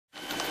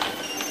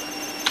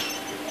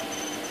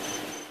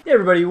Hey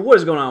everybody, what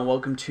is going on?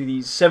 Welcome to the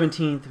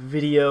 17th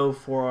video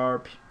for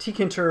our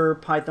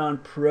Tkinter Python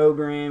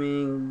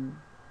programming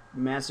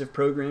massive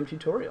program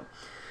tutorial.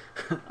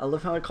 I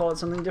love how I call it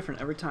something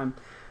different every time.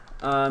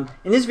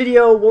 In this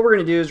video, what we're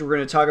going to do is we're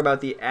going to talk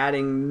about the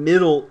adding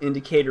middle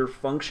indicator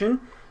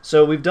function.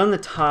 So we've done the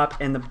top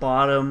and the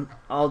bottom.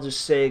 I'll just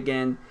say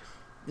again,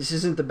 this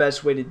isn't the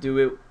best way to do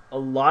it. A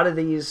lot of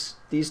these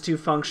two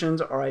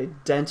functions are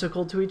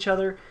identical to each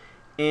other,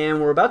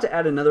 and we're about to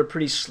add another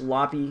pretty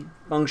sloppy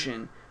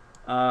function.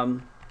 I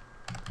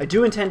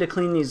do intend to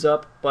clean these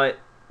up, but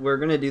we're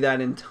going to do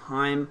that in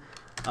time.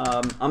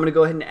 I'm going to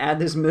go ahead and add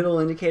this middle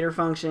indicator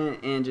function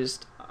and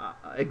just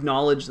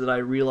acknowledge that I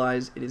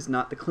realize it is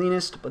not the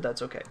cleanest, but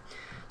that's okay.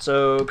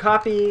 So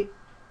copy,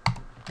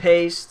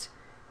 paste,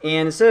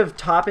 and instead of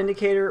top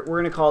indicator, we're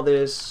going to call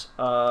this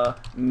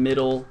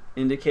middle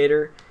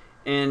indicator.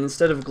 And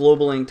instead of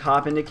globaling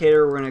top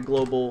indicator, we're going to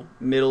global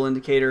middle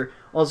indicator.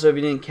 Also, if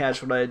you didn't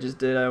catch what I just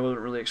did, I wasn't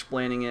really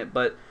explaining it,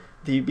 but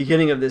the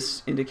beginning of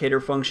this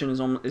indicator function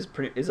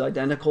is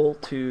identical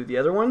to the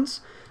other ones.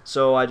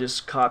 So I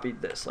just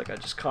copied this. I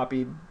just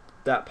copied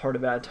that part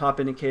of add top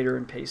indicator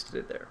and pasted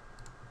it there.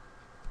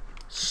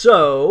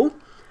 So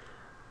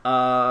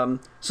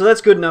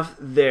that's good enough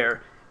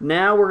there.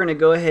 Now we're going to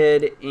go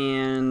ahead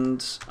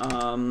and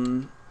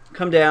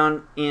come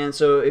down, and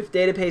so if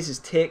database is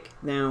tick,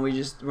 then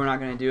we're not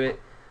going to do it,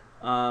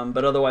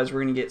 but otherwise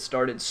we're going to get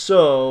started.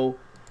 So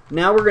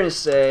now we're going to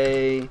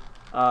say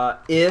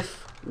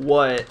if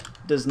what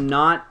does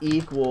not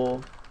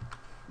equal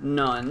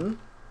none,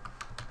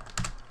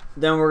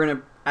 then we're going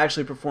to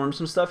actually perform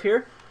some stuff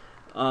here.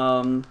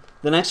 The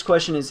next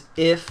question is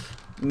if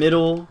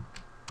middle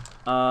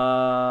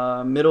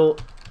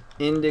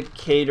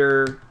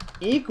indicator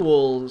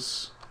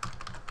equals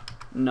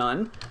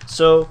none.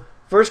 So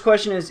first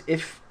question is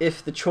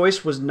if the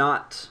choice was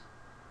not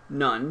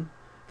none.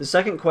 The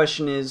second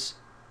question is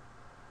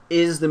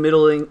the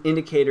middle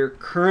indicator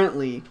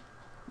currently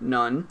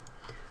none?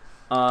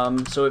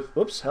 So if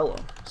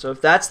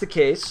that's the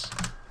case,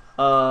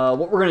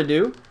 what we're going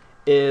to do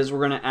is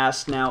we're going to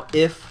ask now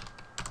if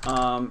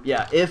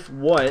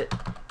what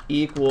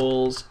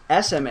equals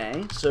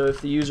SMA. So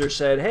if the user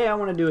said, hey, I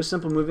want to do a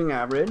simple moving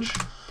average,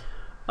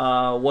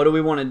 what do we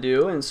want to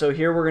do? And so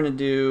here we're going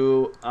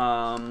to do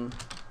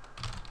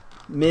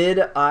mid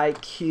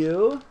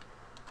IQ,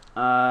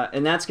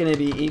 and that's going to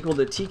be equal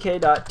to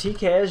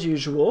tk.tk as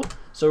usual.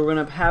 So we're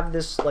going to have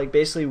this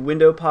basically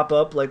window pop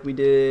up like we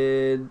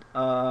did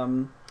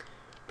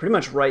pretty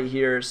much right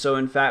here. So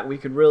in fact we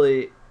could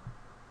really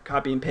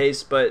copy and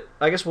paste, but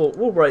I guess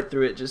we'll write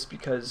through it just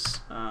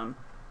because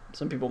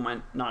some people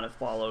might not have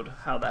followed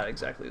how that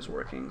exactly is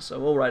working. So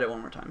we'll write it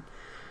one more time.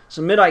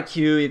 So mid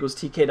IQ equals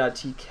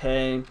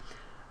tk.tk.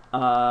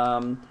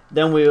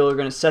 Then we're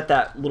going to set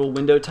that little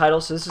window title.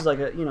 So this is like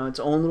its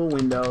own little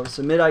window.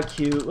 So mid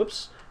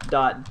IQ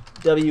dot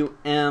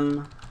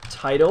wm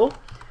title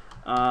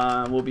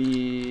will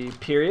be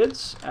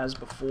periods as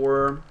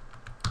before.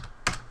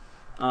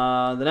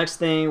 The next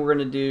thing we're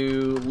going to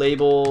do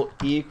label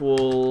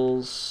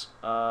equals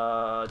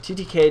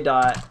ttk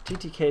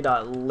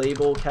dot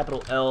label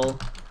capital L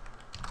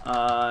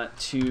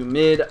to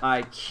mid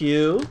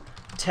IQ.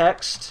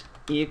 Text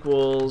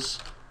equals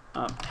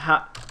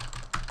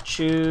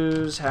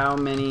choose how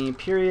many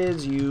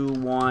periods you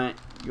want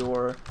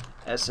your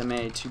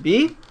SMA to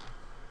be.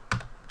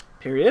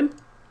 Period.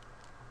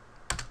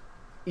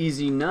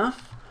 Easy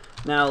enough.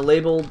 Now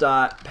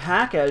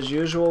label.pack, as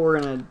usual, we're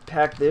going to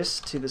pack this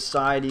to the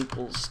side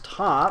equals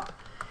top,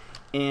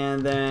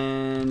 and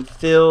then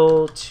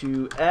fill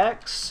to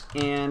x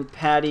and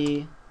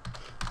patty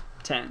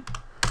 10.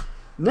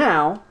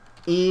 Now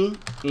e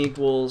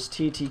equals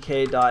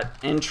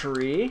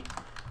ttk.entry.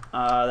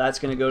 That's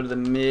going to go to the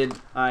mid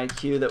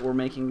IQ that we're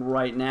making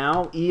right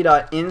now.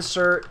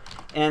 E.insert,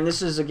 and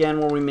this is again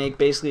where we make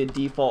basically a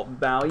default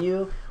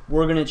value.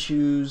 We're going to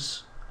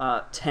choose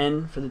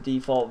 10 for the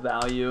default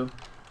value.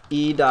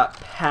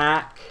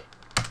 E.pack,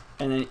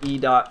 and then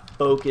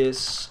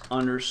E.focus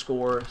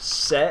underscore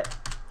set.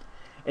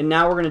 And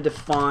now we're going to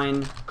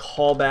define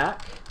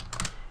callback,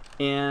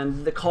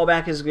 and the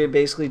callback is going to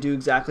basically do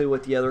exactly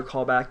what the other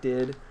callback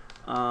did.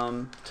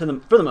 For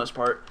the most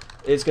part,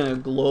 it's going to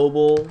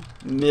global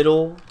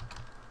middle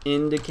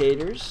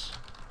indicators.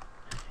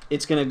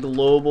 It's going to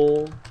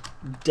global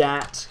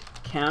dat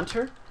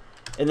counter,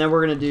 and then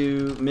we're going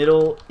to do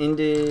middle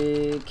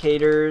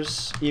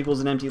indicators equals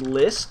an empty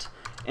list,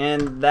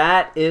 and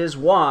that is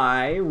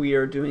why we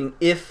are doing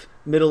if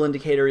middle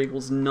indicator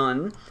equals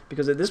none,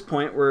 because at this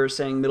point we're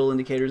saying middle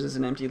indicators is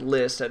an empty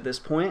list at this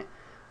point.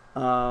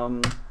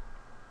 So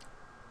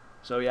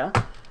yeah.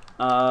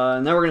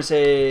 And then we're going to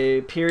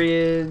say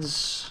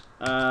periods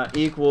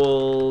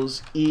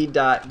equals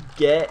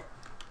e.get.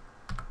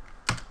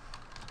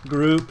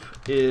 Group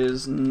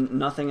is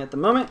nothing at the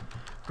moment.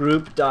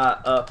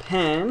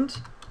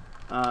 Group.append.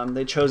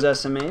 They chose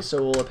SMA,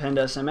 so we'll append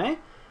SMA.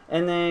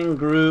 And then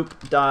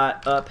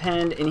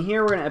group.append. And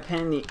here we're going to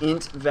append the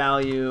int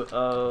value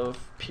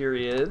of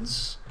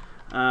periods.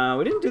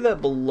 We didn't do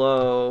that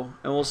below,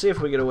 and we'll see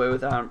if we get away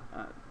with that.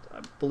 I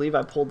believe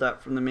I pulled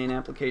that from the main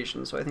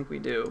application, so I think we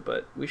do,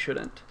 but we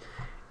shouldn't.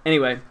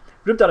 Anyway,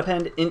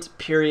 group.append int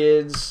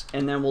periods,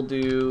 and then we'll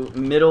do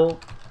middle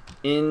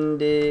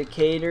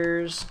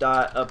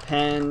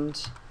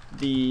indicators.append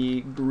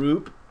the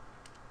group,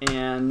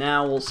 and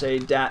now we'll say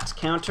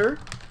Tkinter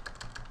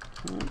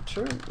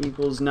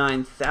equals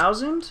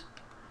 9,000,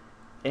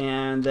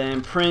 and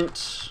then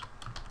print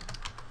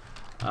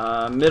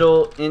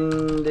middle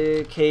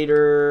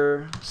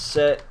indicator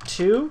set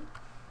 2,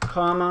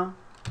 comma,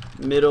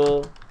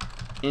 middle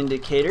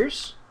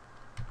indicators,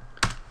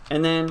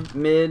 and then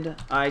mid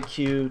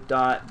IQ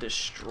dot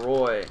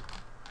destroy.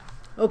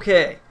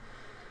 Okay,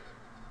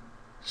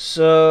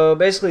 so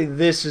basically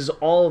this is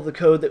all of the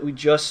code that we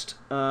just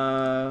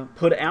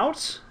put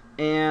out.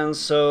 And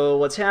so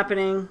what's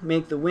happening,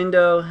 make the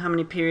window, how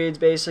many periods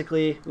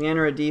basically, we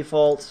enter a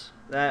default,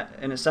 that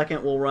in a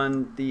second we'll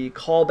run the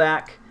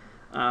callback.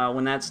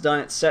 When that's done,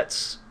 it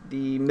sets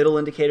the middle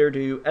indicator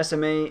to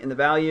SMA in the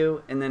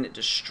value, and then it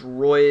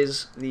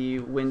destroys the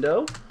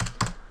window.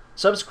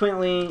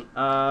 Subsequently,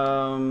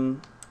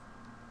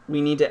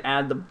 we need to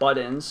add the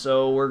button,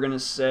 so we're going to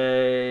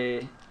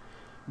say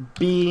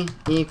b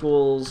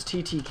equals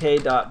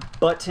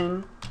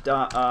ttk.button,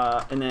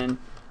 and then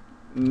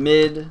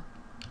mid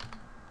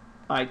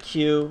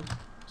IQ,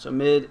 so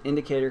mid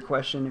indicator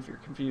question if you're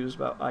confused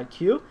about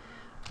IQ.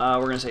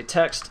 We're going to say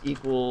text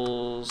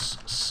equals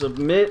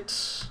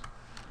submit,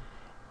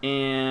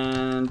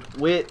 and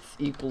width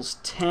equals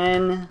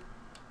 10,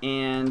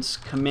 and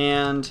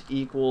command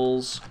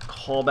equals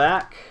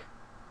callback.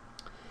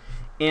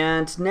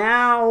 And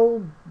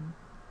now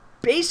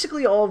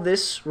basically all of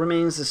this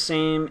remains the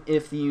same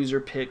if the user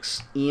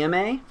picks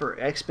EMA for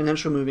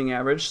exponential moving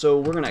average. So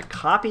we're going to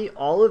copy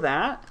all of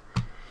that,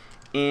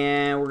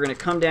 and we're going to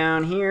come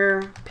down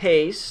here,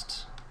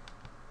 paste,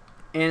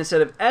 and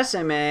instead of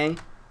SMA,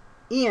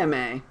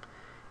 EMA,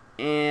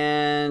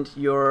 and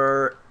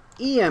your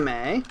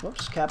EMA,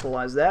 whoops,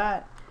 capitalize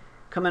that,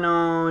 coming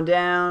on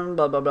down,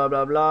 blah, blah, blah,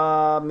 blah,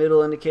 blah,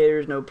 middle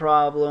indicators, no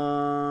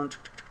problem,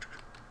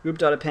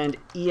 group.append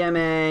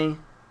EMA,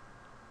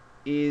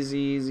 easy,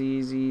 easy,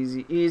 easy,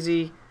 easy,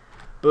 easy,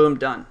 boom,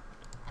 done.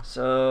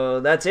 So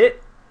that's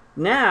it.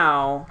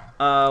 Now,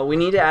 we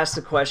need to ask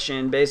the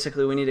question,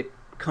 basically we need to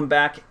come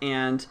back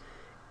and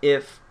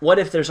what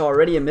if there's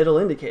already a middle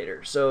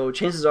indicator? So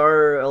chances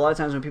are a lot of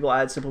times when people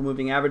add simple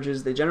moving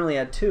averages, they generally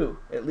add 2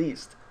 at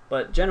least,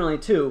 but generally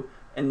 2,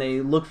 and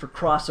they look for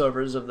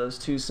crossovers of those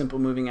 2 simple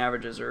moving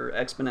averages or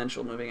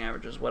exponential moving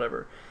averages,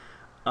 whatever.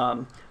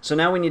 So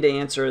now we need to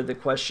answer the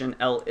question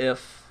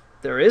if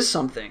there is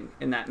something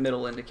in that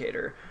middle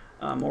indicator,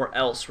 or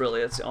else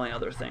really, that's the only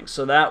other thing.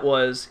 So that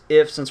was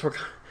if, since we're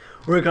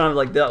kind of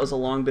like, that was a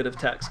long bit of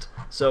text.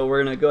 So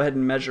we're going to go ahead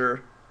and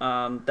measure.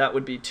 That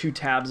would be 2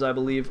 tabs, I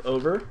believe,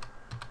 over.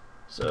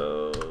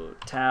 So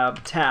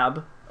tab,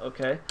 tab,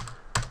 okay.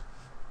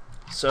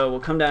 So we'll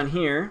come down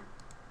here,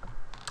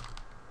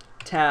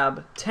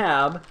 tab,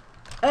 tab,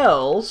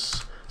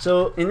 else.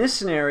 So in this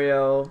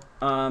scenario,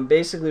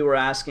 basically we're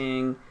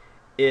asking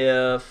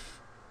if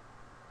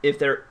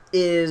there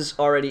is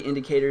already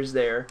indicators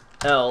there,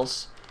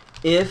 else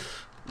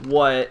if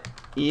what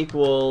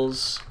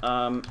equals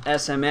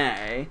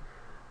SMA,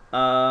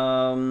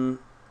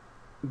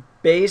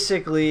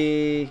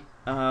 basically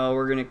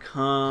we're gonna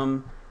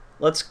come,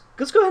 let's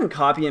go ahead and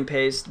copy and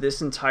paste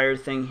this entire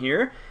thing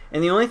here,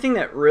 and the only thing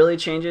that really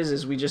changes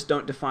is we just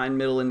don't define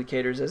middle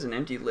indicators as an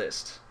empty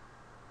list.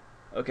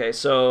 Okay,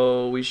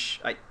 so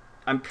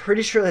I'm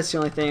pretty sure that's the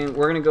only thing.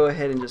 We're gonna go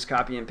ahead and just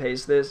copy and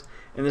paste this,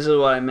 and this is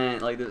what I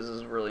meant, like this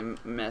is really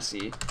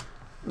messy,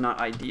 not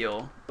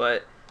ideal.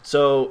 But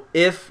so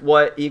if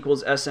what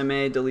equals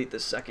SMA, delete the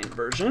second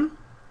version.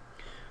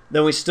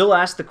 Then we still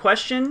ask the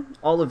question,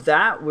 all of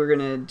that, we're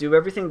gonna do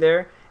everything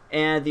there,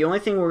 and the only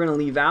thing we're gonna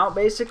leave out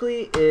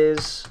basically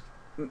is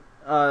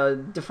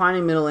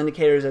defining middle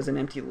indicators as an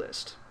empty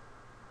list.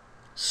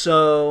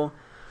 So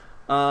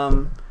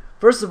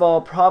first of all,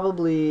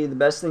 probably the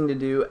best thing to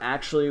do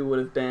actually would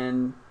have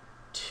been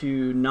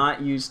to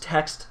not use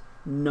text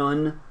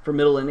none for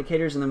middle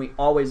indicators, and then we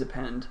always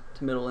append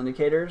to middle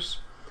indicators.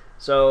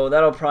 So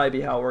that'll probably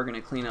be how we're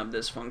gonna clean up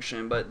this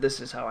function, but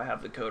this is how I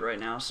have the code right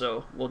now,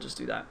 so we'll just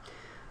do that.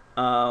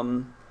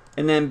 And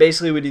then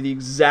basically we do the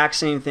exact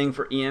same thing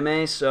for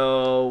EMA,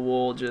 so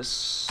we'll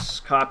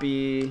just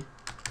copy,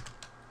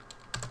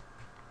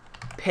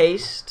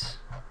 paste,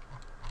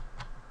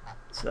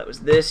 so that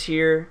was this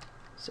here,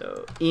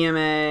 so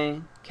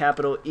EMA,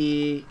 capital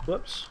E,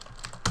 whoops,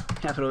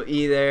 capital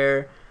E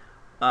there,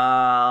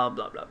 blah,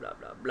 blah, blah, blah,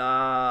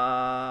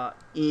 blah,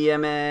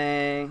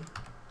 EMA,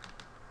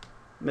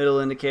 middle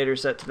indicator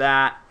set to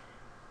that,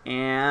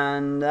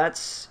 and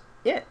that's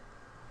it.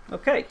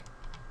 Okay.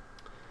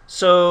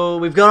 So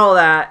we've got all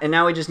that, and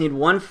now we just need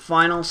one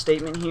final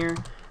statement here.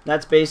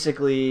 That's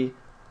basically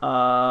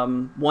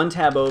one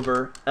tab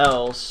over,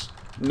 else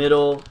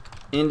middle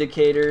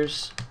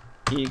indicators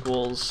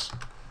equals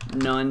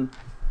none,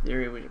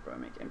 theory, we should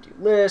probably make empty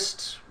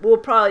list. We'll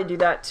probably do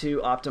that to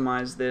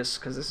optimize this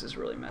because this is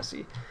really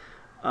messy.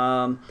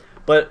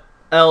 But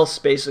else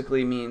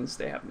basically means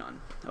they have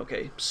none.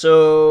 Okay,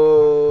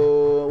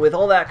 so with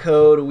all that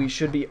code, we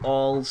should be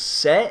all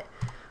set.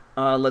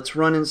 Let's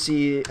run and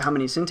see how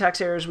many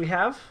syntax errors we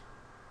have.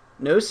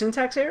 No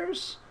syntax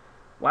errors?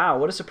 Wow,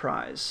 what a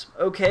surprise.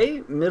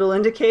 Okay, middle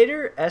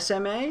indicator,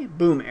 SMA,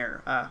 boom,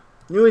 error.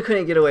 Knew we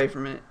couldn't get away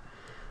from it.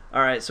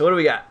 All right, so what do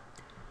we got?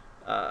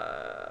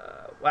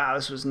 Wow,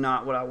 this was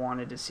not what I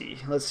wanted to see.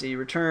 Let's see,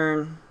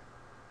 return.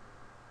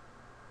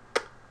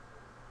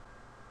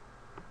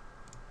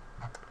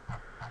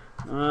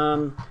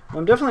 I'm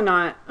definitely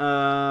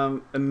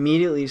not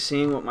immediately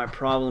seeing what my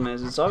problem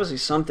is. It's obviously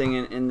something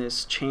in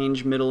this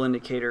change middle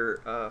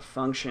indicator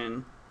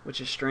function, which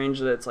is strange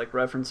that it's like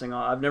referencing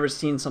all. I've never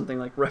seen something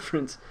like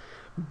reference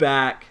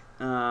back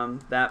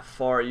that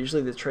far.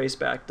 Usually the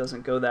traceback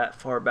doesn't go that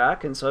far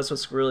back, and so that's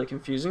what's really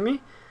confusing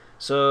me.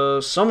 So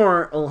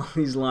somewhere along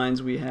these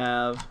lines we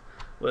have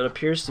what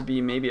appears to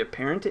be maybe a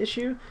parent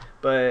issue,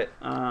 but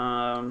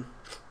because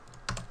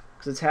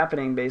it's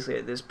happening basically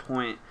at this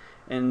point,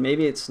 and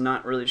maybe it's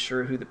not really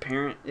sure who the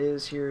parent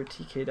is here.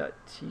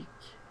 tk.tk.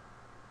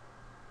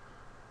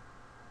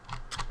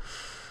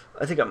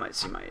 I think I might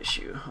see my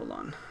issue. Hold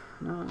on.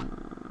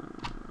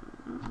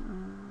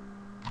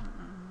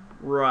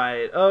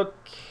 Right.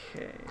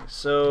 Okay.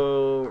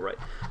 So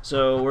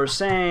we're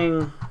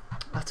saying.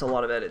 That's a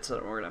lot of edits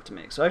that we're gonna have to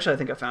make. So actually, I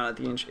think I found out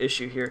the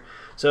issue here.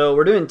 So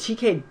we're doing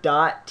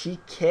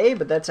tk.tk,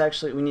 but that's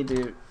actually, we need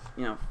to,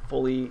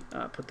 fully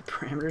put the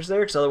parameters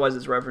there, because otherwise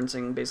it's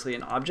referencing basically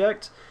an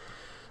object.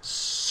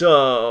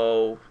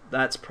 So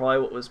that's probably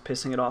what was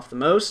pissing it off the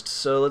most.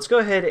 So let's go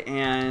ahead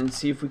and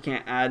see if we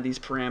can't add these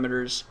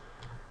parameters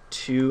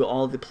to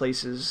all the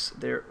places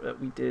there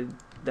that we did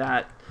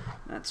that.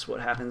 That's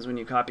what happens when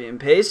you copy and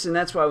paste, and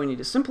that's why we need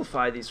to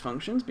simplify these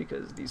functions,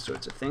 because these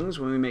sorts of things,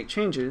 when we make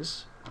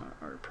changes,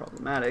 are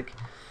problematic.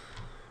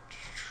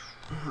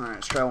 Alright,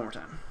 let's try one more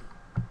time.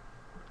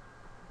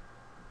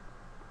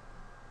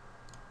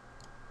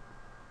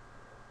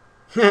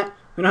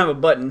 We don't have a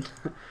button.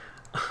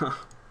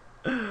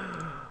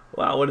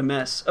 Wow, what a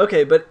mess.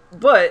 Okay, but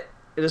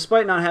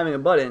despite not having a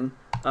button,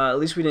 at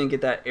least we didn't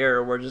get that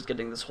error. We're just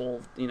getting this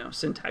whole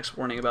syntax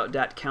warning about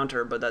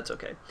Tkinter, but that's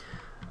okay.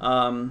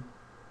 Right.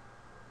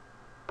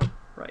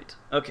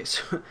 Okay,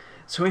 so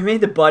we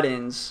made the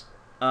buttons.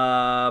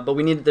 But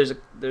we need,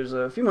 there's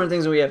a few more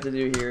things that we have to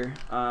do here.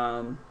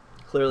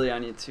 Clearly I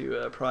need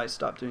to probably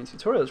stop doing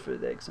tutorials for the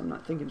day because I'm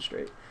not thinking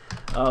straight.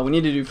 We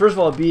need to do, first of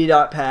all,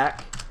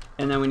 b.pack,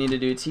 and then we need to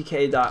do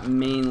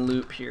tk.main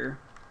loop here.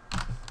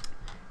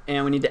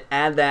 And we need to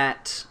add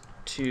that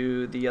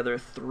to the other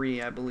three,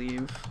 I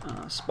believe,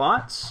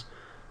 spots.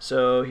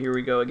 So here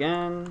we go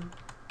again.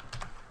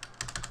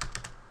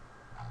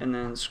 And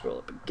then scroll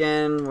up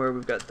again where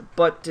we've got the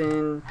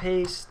button,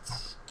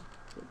 paste,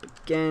 up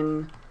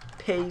again,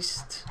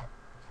 paste.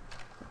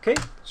 Okay,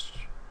 let's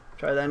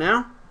try that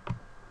now.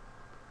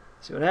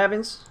 See what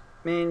happens.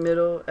 Main,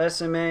 middle,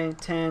 SMA,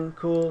 10,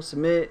 cool,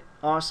 submit,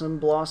 awesome,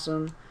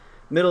 blossom.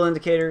 Middle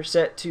indicator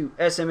set to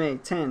SMA,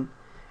 10.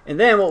 And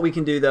then what we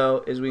can do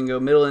though is we can go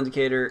middle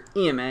indicator,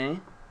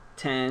 EMA,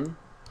 10.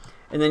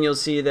 And then you'll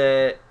see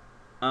that,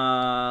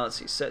 let's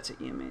see, set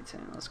to EMA,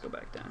 10. Let's go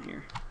back down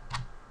here.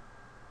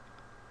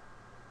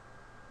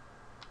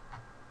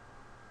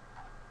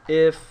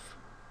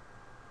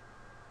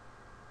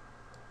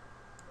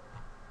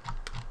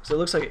 So it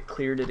looks like it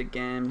cleared it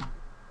again.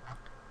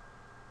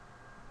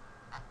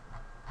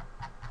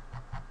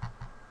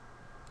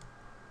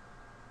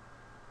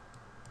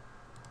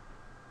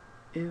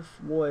 If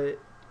what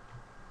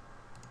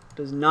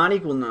does not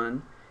equal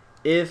none,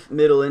 if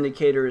middle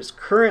indicator is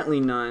currently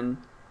none,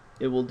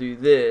 it will do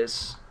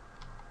this.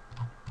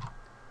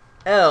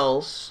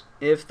 Else,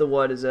 if the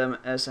what is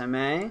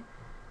SMA,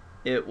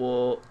 it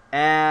will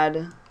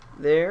add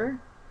there,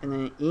 and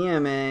then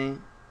EMA.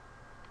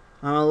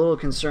 I'm a little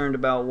concerned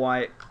about why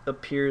it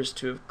appears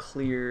to have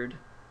cleared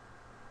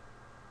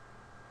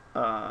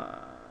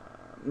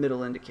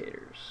middle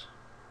indicators.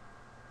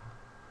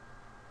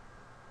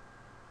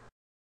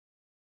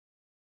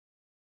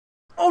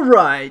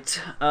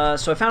 Alright,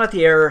 so I found out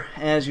the error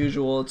as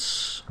usual.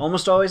 It's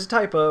almost always a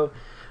typo.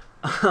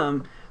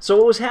 So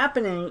what was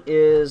happening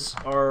is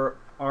our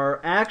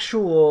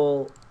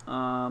actual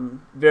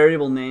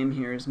variable name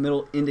here is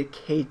middle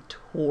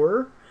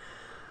indicator.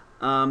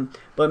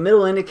 But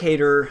middle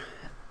indicator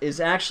is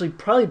actually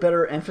probably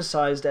better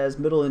emphasized as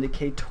middle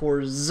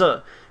indicators,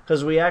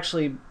 because we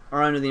actually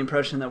are under the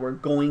impression that we're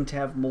going to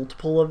have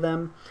multiple of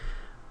them.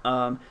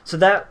 So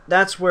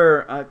that's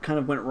where I kind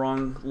of went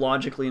wrong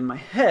logically in my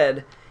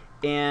head.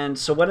 And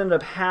so what ended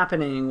up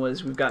happening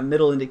was we've got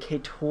middle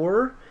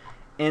indicator,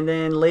 and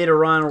then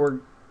later on we're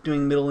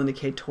doing middle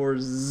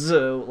indicators,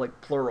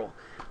 like plural.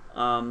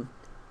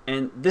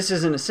 And this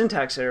isn't a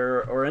syntax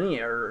error or any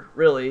error,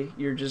 really.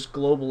 You're just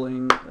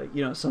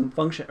globaling, some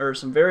function or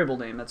some variable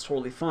name. That's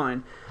totally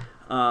fine.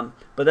 But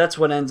that's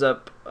what ends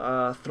up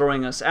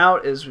throwing us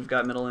out is we've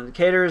got middle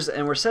indicators,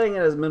 and we're setting it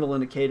as middle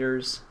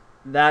indicators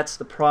that's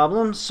the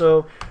problem.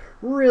 So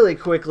really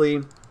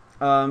quickly,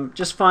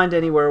 just find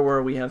anywhere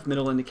where we have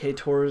middle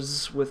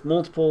indicators with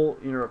multiple,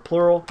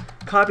 plural.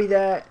 Copy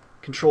that,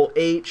 Control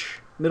H,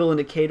 middle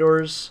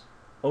indicators,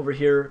 over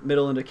here,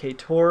 middle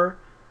indicator,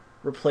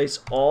 replace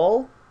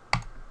all.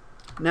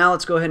 Now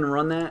let's go ahead and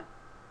run that.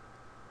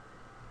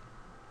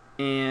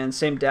 And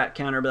same dat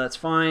counter, but that's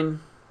fine.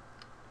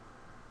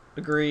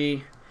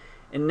 Agree.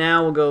 And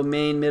now we'll go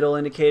main middle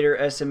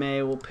indicator,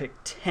 SMA, we'll pick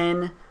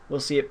 10. We'll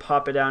see it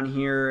pop it down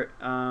here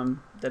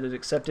that it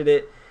accepted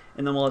it.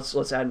 And then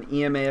let's add an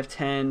EMA of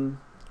 10.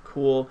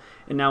 Cool.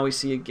 And now we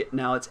see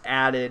now it's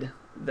added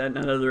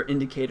another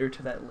indicator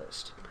to that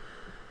list.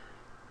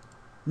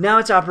 Now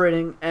it's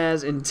operating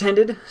as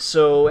intended.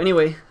 So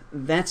anyway,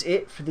 that's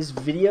it for this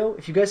video.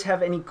 If you guys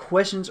have any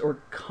questions or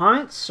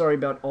comments, sorry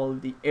about all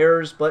of the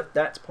errors, but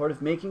that's part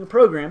of making a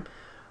program.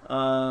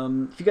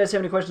 If you guys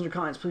have any questions or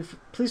comments,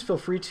 please feel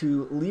free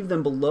to leave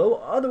them below.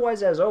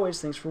 Otherwise, as always,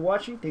 thanks for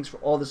watching. Thanks for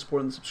all the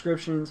support and the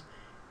subscriptions.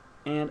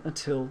 And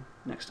until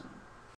next time.